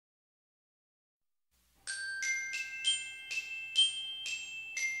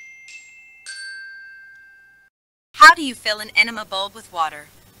How do you fill an enema bulb with water?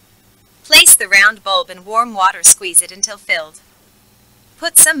 Place the round bulb in warm water, squeeze it until filled.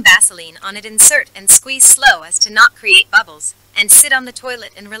 Put some Vaseline on it, insert and squeeze slow as to not create bubbles, and sit on the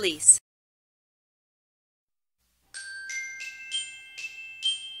toilet and release.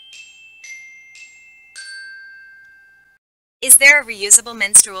 Is there a reusable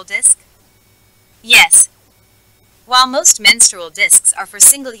menstrual disc? Yes. While most menstrual discs are for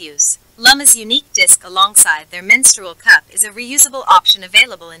single use, Luma's unique disc alongside their menstrual cup is a reusable option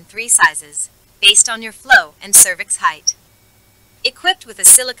available in 3 sizes, based on your flow and cervix height. Equipped with a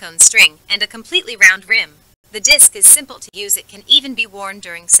silicone string and a completely round rim, the disc is simple to use. It can even be worn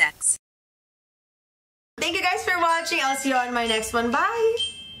during sex. Thank you guys for watching. I'll see you on my next one. Bye!